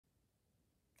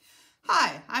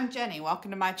I'm Jenny.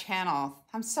 Welcome to my channel.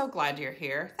 I'm so glad you're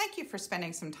here. Thank you for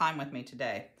spending some time with me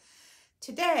today.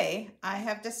 Today, I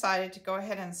have decided to go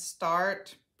ahead and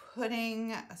start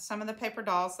putting some of the paper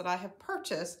dolls that I have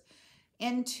purchased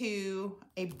into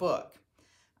a book.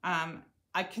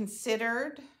 I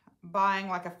considered buying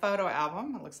like a photo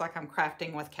album. It looks like I'm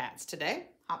crafting with cats today.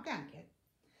 Hop down, kid.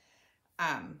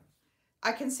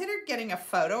 I considered getting a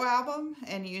photo album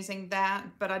and using that,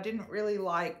 but I didn't really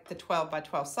like the 12 by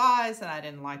 12 size, and I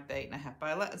didn't like the 8.5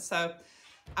 by 11. So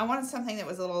I wanted something that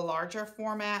was a little larger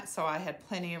format, so I had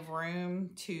plenty of room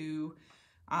to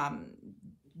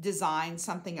design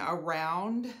something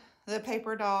around the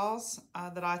paper dolls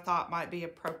that I thought might be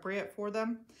appropriate for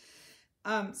them.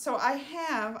 So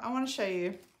I want to show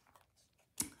you,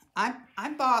 I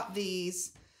bought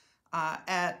these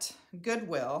at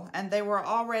Goodwill, and they were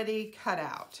already cut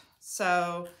out.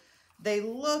 So they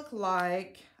look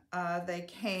like they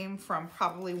came from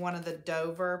probably one of the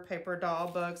Dover paper doll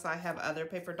books. I have other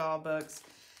paper doll books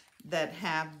that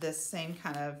have this same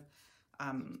kind of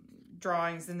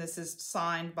drawings, and this is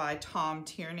signed by Tom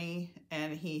Tierney,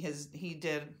 and he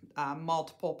did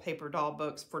multiple paper doll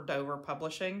books for Dover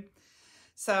Publishing.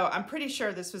 So I'm pretty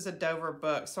sure this was a Dover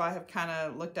book. So I have kind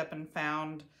of looked up and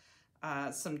found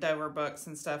some Dover books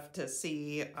and stuff to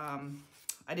see.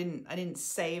 I didn't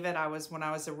save it. When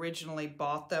I was originally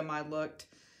bought them, I looked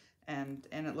and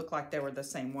it looked like they were the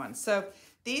same one. So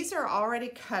these are already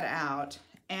cut out,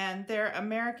 and they're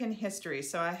American history.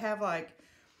 So I have like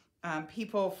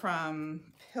people from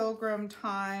Pilgrim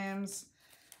times.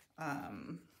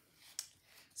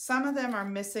 Some of them are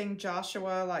missing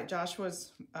Joshua, like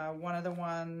Joshua's one of the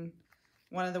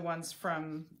ones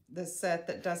from the set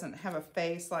that doesn't have a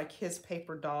face, like his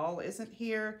paper doll isn't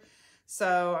here.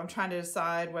 So I'm trying to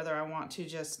decide whether I want to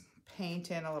just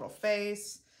paint in a little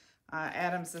face.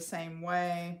 Adam's the same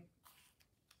way.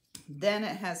 Then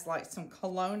it has like some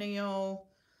colonial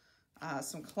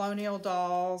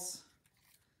dolls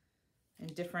in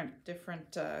different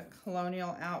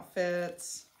colonial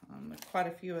outfits. Quite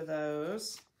a few of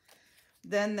those.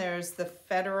 Then there's the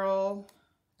federal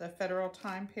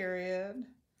time period,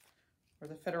 or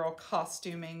the federal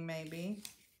costuming maybe.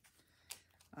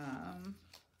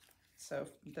 So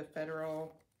the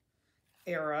federal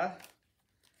era.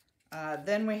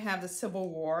 Then we have the Civil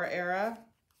War era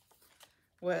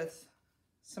with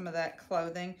some of that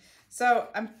clothing. So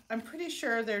I'm pretty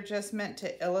sure they're just meant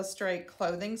to illustrate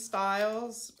clothing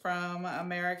styles from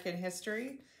American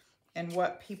history and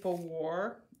what people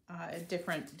wore at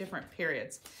different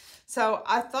periods. So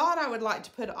I thought I would like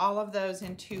to put all of those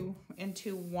into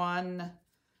one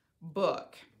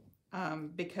book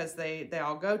because they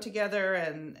all go together,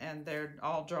 and they're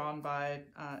all drawn by,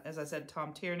 as I said,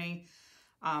 Tom Tierney,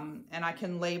 and I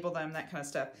can label them, that kind of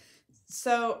stuff.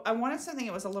 So I wanted something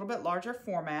that was a little bit larger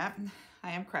format.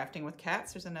 I am crafting with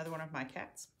cats. There's another one of my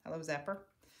cats. Hello, Zapper.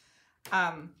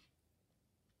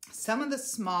 Some of the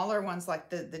smaller ones, like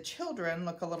the children,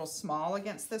 look a little small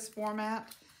against this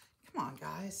format. Come on,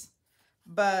 guys.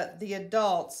 But the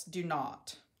adults do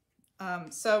not.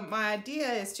 So my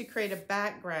idea is to create a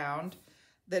background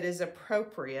that is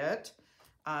appropriate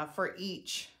for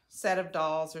each set of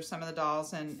dolls, or some of the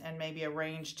dolls, and maybe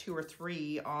arrange 2 or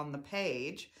 3 on the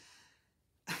page.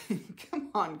 Come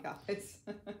on, guys.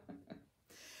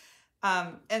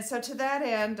 And so to that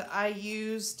end, I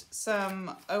used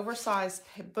some oversized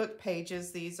book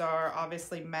pages. These are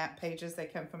obviously map pages. They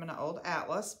come from an old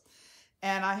atlas.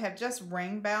 And I have just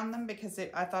ring bound them because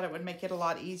I thought it would make it a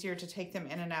lot easier to take them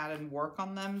in and out and work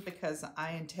on them, because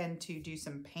I intend to do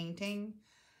some painting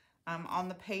on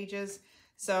the pages.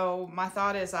 So my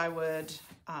thought is I would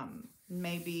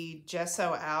maybe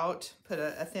gesso out, put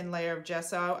a thin layer of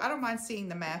gesso. I don't mind seeing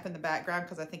the map in the background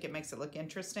because I think it makes it look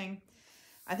interesting.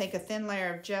 I think a thin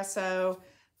layer of gesso,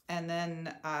 and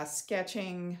then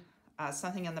sketching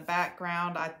something in the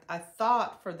background. I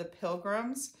thought for the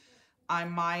Pilgrims, I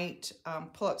might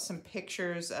pull up some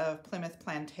pictures of Plymouth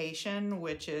Plantation,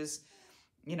 which is,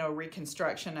 you know,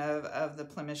 reconstruction of the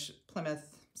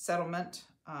Plymouth settlement.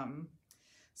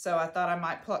 So I thought I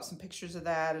might pull up some pictures of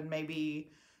that, and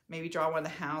maybe draw one of the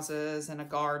houses and a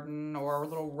garden or a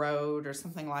little road or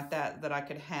something like that that I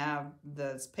could have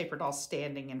the paper doll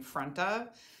standing in front of,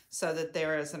 so that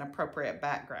there is an appropriate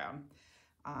background.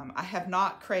 I have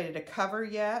not created a cover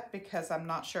yet because I'm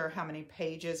not sure how many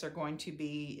pages are going to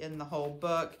be in the whole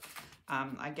book.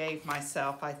 I gave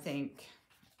myself, I think,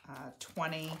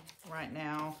 20 right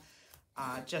now,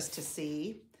 just to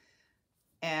see.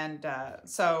 And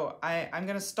so I'm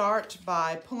going to start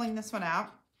by pulling this one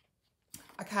out.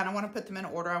 I kind of want to put them in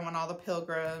order. I want all the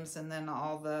Pilgrims, and then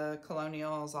all the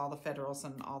Colonials, all the Federals,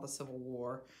 and all the Civil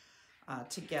War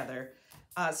together.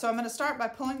 So I'm going to start by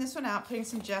pulling this one out, putting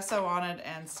some gesso on it,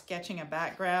 and sketching a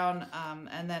background,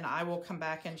 and then I will come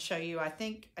back and show you. I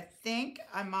think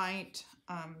I might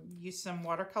use some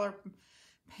watercolor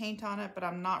paint on it, but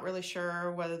I'm not really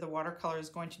sure whether the watercolor is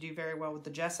going to do very well with the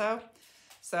gesso.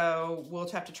 So we'll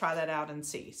have to try that out and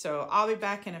see. So I'll be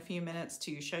back in a few minutes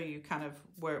to show you kind of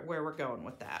where we're going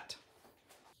with that.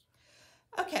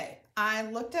 Okay, I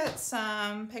looked at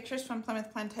some pictures from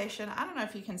Plymouth Plantation. I don't know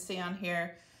if you can see on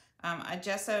here. I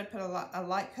gessoed, put a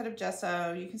light coat of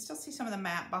gesso. You can still see some of the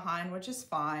map behind, which is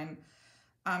fine.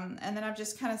 And then I've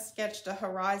just kind of sketched a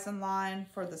horizon line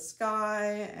for the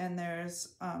sky, and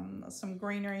there's some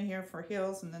greenery here for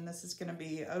hills, and then this is going to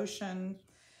be ocean.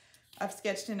 I've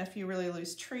sketched in a few really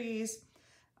loose trees.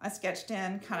 I sketched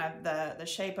in kind of the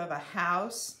shape of a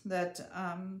house that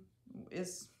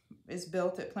is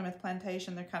built at Plymouth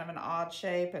Plantation. They're kind of an odd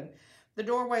shape, and the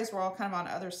doorways were all kind of on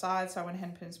other sides, so I went ahead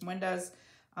and put in some windows.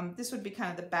 This would be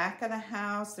kind of the back of the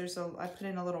house. I put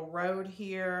in a little road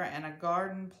here and a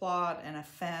garden plot and a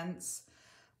fence.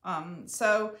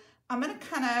 So I'm going to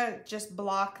kind of just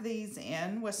block these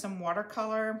in with some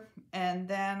watercolor, and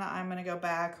then I'm going to go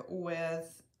back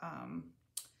with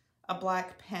a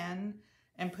black pen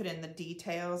and put in the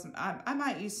details. I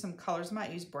might use some colors. I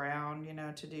might use brown, you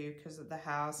know, to do because of the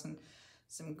house, and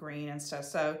some green and stuff.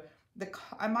 So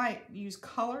I might use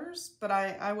colors, but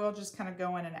I will just kind of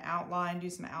go in and outline, do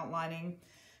some outlining.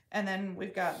 And then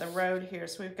we've got the road here.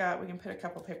 So we can put a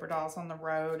couple paper dolls on the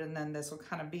road, and then this will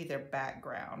kind of be their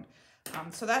background.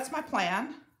 So that's my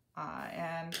plan.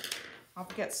 And I'll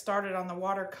get started on the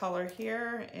watercolor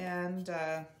here, and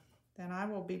then I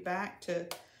will be back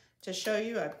to show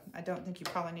you. I don't think you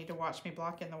probably need to watch me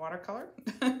block in the watercolor.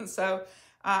 So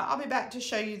I'll be back to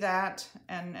show you that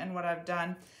and what I've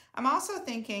done. I'm also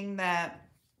thinking that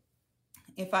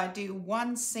if I do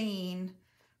one scene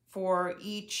for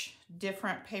each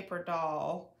different paper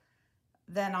doll,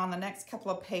 then on the next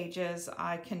couple of pages,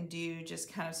 I can do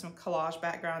just kind of some collage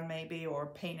background maybe, or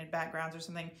painted backgrounds or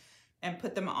something, and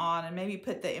put them on, and maybe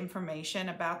put the information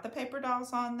about the paper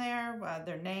dolls on there,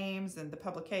 their names and the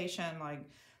publication. Like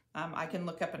I can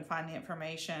look up and find the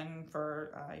information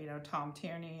for, you know, Tom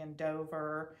Tierney and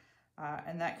Dover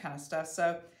and that kind of stuff.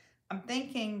 So I'm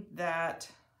thinking that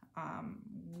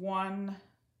one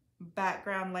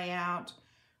background layout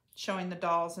showing the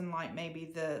dolls in like maybe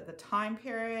the time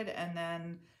period, and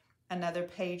then another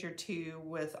page or two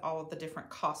with all of the different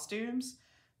costumes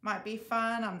might be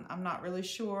fun. I'm not really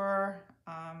sure.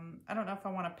 I don't know if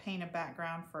I want to paint a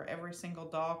background for every single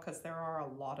doll, because there are a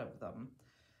lot of them.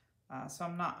 So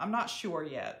I'm not sure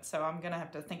yet. So I'm gonna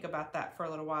have to think about that for a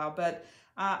little while. But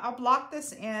I'll block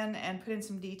this in and put in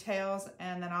some details,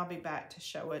 and then I'll be back to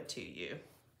show it to you.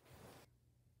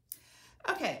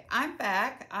 Okay, I'm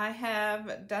back. I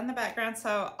have done the background.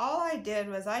 So all I did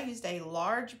was I used a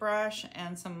large brush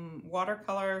and some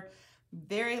watercolor,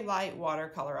 very light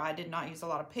watercolor. I did not use a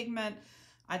lot of pigment.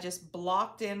 I just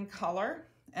blocked in color,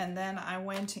 and then I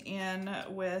went in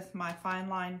with my fine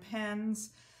line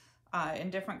pens in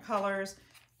different colors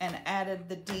and added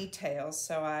the details.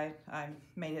 So I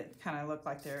made it kind of look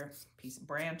like they're a piece of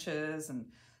branches and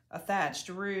a thatched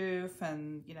roof,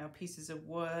 and, you know, pieces of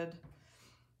wood,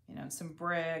 you know, some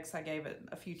bricks. I gave it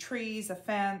a few trees, a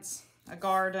fence, a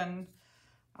garden,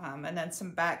 and then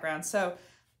some background. So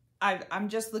I'm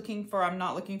just looking for, I'm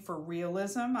not looking for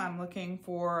realism. I'm looking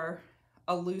for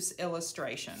a loose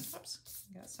illustration. Oops,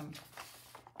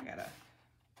 I got a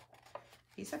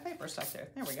piece of paper stuck there.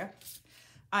 There we go.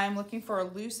 I'm looking for a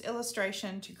loose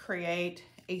illustration to create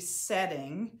a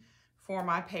setting for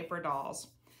my paper dolls.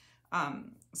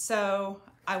 So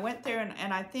I went there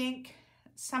and I think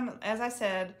as I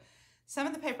said, some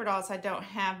of the paper dolls, I don't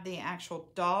have the actual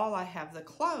doll. I have the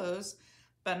clothes,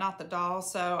 but not the doll.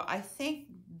 So I think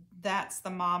that's the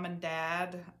mom and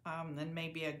dad, and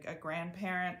maybe a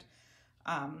grandparent,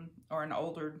 or an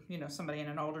older, you know, somebody in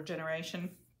an older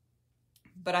generation.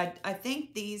 But I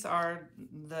think these are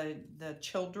the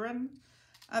children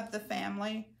of the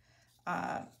family.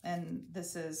 And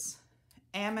this is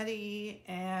Amity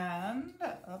and,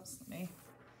 oops, let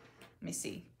me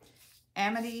see.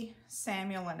 Amity,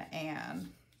 Samuel, and Anne.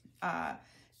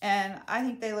 And I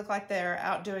think they look like they're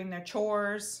out doing their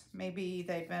chores. Maybe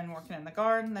they've been working in the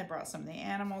garden. They brought some of the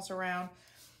animals around.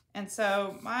 And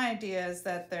so my idea is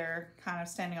that they're kind of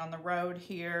standing on the road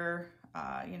here,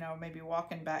 you know, maybe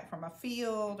walking back from a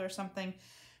field or something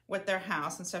with their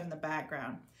house and stuff in the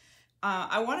background.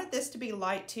 I wanted this to be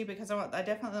light too, because I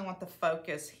definitely want the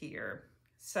focus here.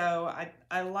 So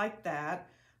I like that.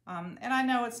 And I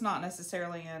know it's not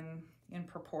necessarily in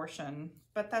proportion,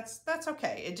 but that's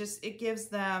okay. It gives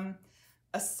them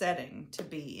a setting to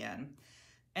be in.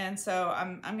 And so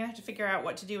I'm gonna have to figure out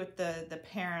what to do with the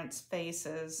parents'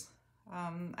 faces.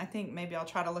 I think maybe I'll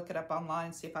try to look it up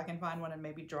online, see if I can find one and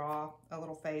maybe draw a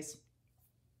little face.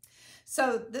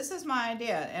 So this is my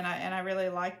idea, and I really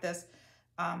like this.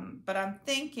 But I'm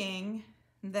thinking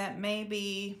that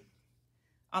maybe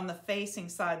on the facing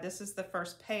side, this is the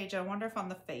first page. I wonder if on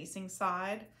the facing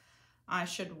side, I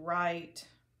should write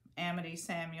Amity,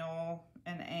 Samuel,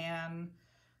 and Anne,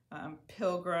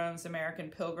 Pilgrims, American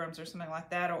Pilgrims, or something like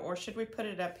that, or should we put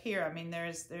it up here? I mean,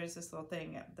 there's this little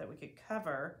thing that we could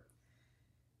cover.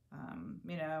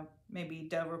 You know, maybe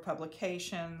Dover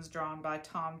Publications, drawn by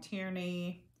Tom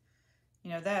Tierney.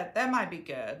 You know, that might be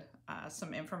good.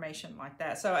 Some information like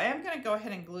that. So I am going to go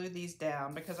ahead and glue these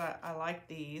down because I like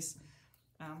these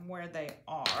where they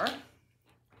are.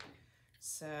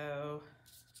 So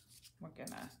we're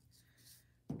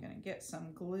gonna get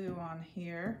some glue on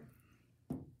here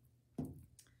and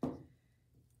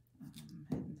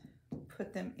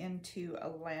put them into a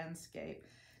landscape.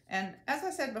 And as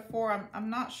I said before, I'm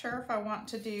not sure if I want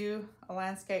to do a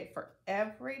landscape for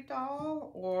every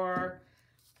doll, or,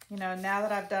 you know, now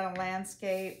that I've done a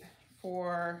landscape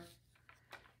for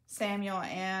Samuel,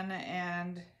 Anne,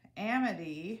 and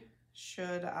Amity,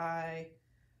 should I,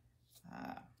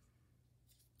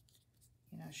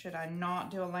 you know, should I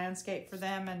not do a landscape for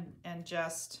them and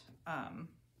just,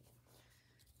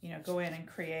 you know, go in and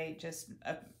create just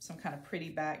some kind of pretty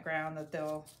background that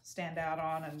they'll stand out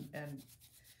on, and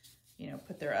you know,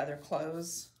 put their other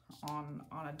clothes on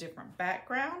a different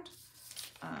background?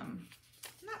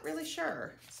 Not really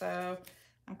sure. So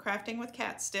I'm crafting with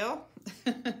cats still.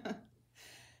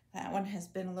 That one has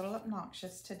been a little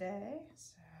obnoxious today.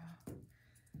 So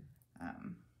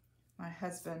my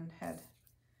husband had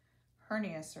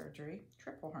hernia surgery,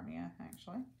 triple hernia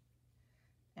actually,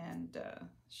 and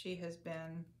she has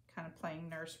been kind of playing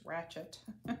Nurse Ratched.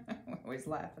 We always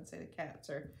laugh and say the cats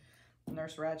are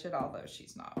Nurse Ratched, although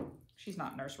she's not. She's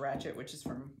not Nurse Ratched, which is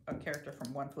from a character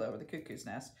from One Flew Over the Cuckoo's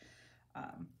Nest.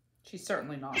 She's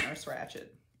certainly not Nurse Ratched.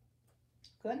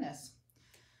 Goodness,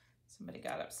 somebody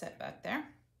got upset back there.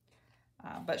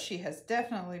 But she has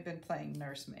definitely been playing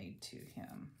nursemaid to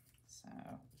him. So,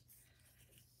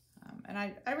 and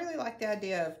I really like the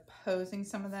idea of posing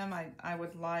some of them. I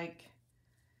would like,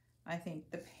 I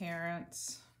think, the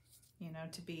parents, you know,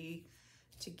 to be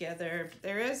together.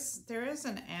 There is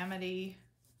an Amity.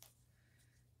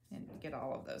 Didn't get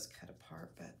all of those cut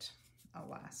apart, but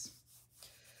alas.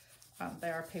 They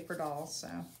are paper dolls, so.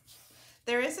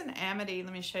 There is an Amity,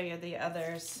 let me show you the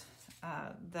others,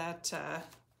 that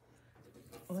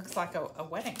looks like a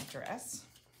wedding dress.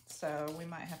 So we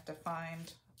might have to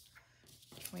find,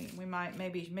 we might,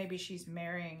 maybe she's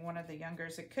marrying one of the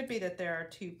youngers. It could be that there are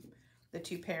the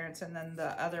two parents, and then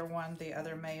the other one, the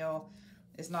other male,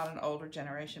 is not an older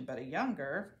generation, but a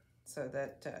younger, so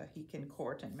that he can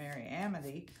court and marry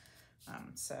Amity.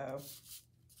 So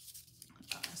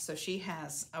she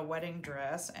has a wedding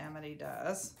dress, Amity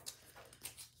does.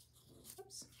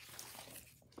 Oops.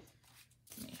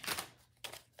 Let me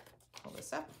pull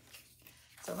this up.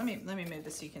 So let me move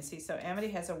this so you can see. So Amity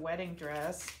has a wedding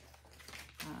dress.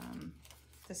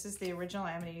 This is the original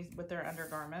Amity with their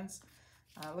undergarments.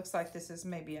 Looks like this is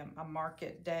maybe a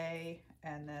market day,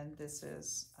 and then this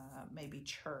is maybe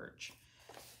church.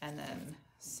 And then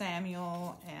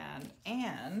Samuel and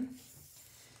Anne,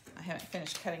 I haven't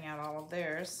finished cutting out all of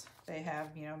theirs. They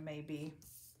have, you know, maybe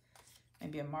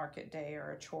a market day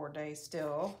or a chore day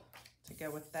still to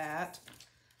go with that.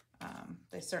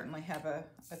 They certainly have a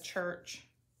church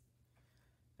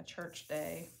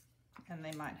day, and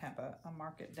they might have a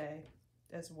market day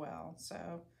as well.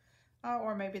 So,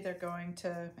 or maybe they're going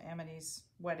to Amity's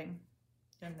wedding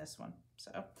in this one.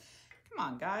 So, come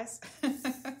on, guys.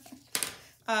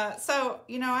 So,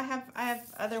 you know, I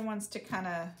have other ones to kind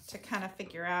of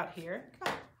figure out here.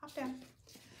 Come on, hop down.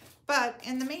 But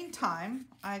in the meantime,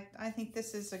 I think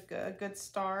this is a good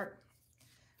start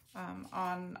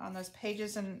on those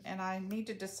pages, and I need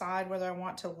to decide whether I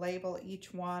want to label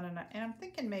each one, and I'm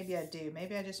thinking maybe I do.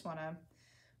 Maybe I just want to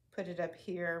put it up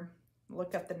here,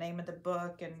 look up the name of the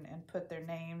book, and put their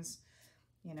names,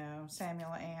 you know,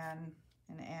 Samuel, Anne,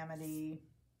 and Amity,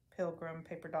 Pilgrim,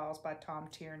 Paper Dolls by Tom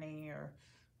Tierney, or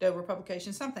Dover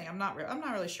Publications, something. I'm not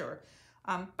really sure.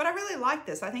 But I really like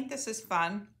this. I think this is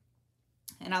fun.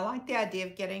 And I like the idea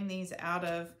of getting these out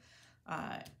of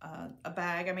a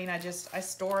bag. I mean, I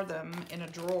store them in a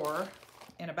drawer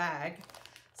in a bag.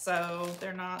 So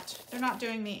they're not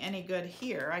doing me any good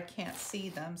here. I can't see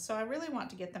them. So I really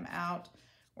want to get them out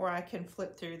where I can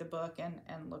flip through the book and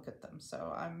look at them.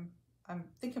 So I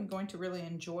think I'm going to really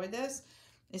enjoy this.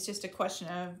 It's just a question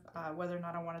of whether or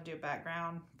not I want to do a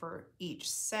background for each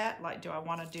set. Like, do I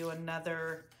want to do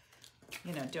another,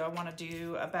 you know, do I want to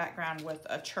do a background with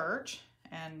a church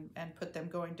and put them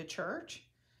going to church,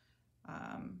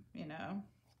 you know,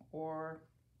 or,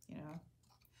 you know,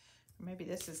 maybe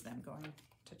this is them going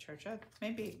to church.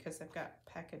 Maybe because they've got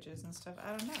packages and stuff. I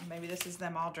don't know. Maybe this is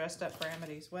them all dressed up for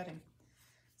Amity's wedding,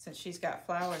 since she's got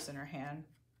flowers in her hand.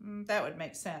 That would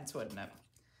make sense, wouldn't it?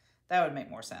 That would make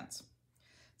more sense.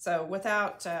 So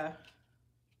without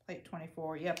plate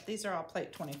 24, yep, these are all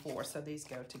plate 24, so these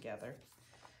go together.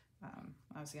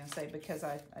 I was going to say, because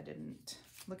I didn't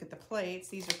look at the plates,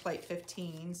 these are plate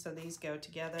 15, so these go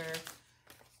together.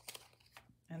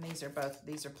 And these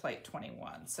are plate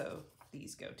 21, so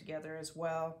these go together as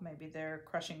well. Maybe they're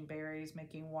crushing berries,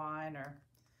 making wine, or,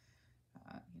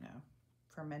 you know,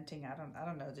 fermenting. I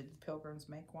don't know, did the Pilgrims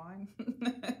make wine?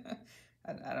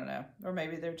 I don't know. Or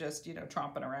maybe they're just, you know,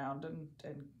 tromping around and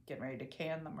getting ready to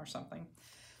can them or something.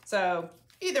 So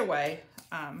either way,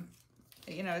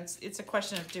 you know, it's a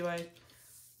question of do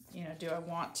I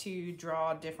want to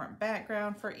draw a different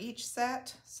background for each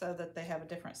set so that they have a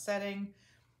different setting,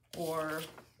 or,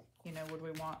 you know, would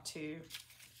we want to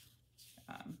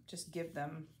just give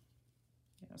them,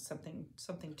 you know,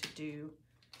 something to do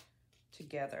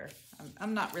together?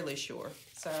 I'm not really sure.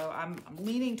 So I'm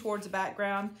leaning towards a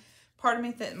background. Part of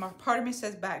me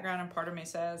says background, and part of me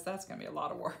says that's going to be a lot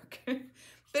of work.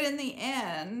 But in the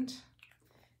end,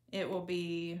 it will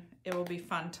be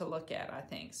fun to look at, I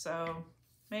think. So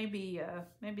maybe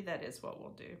that is what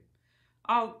we'll do.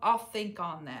 I'll think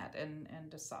on that and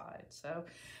decide. So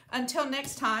until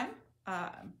next time,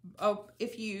 by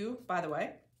the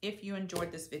way, if you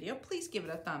enjoyed this video, please give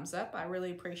it a thumbs up. I really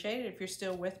appreciate it. If you're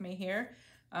still with me here,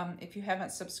 if you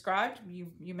haven't subscribed,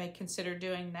 you may consider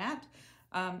doing that.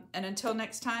 And until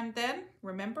next time then,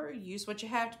 remember, use what you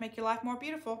have to make your life more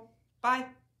beautiful. Bye.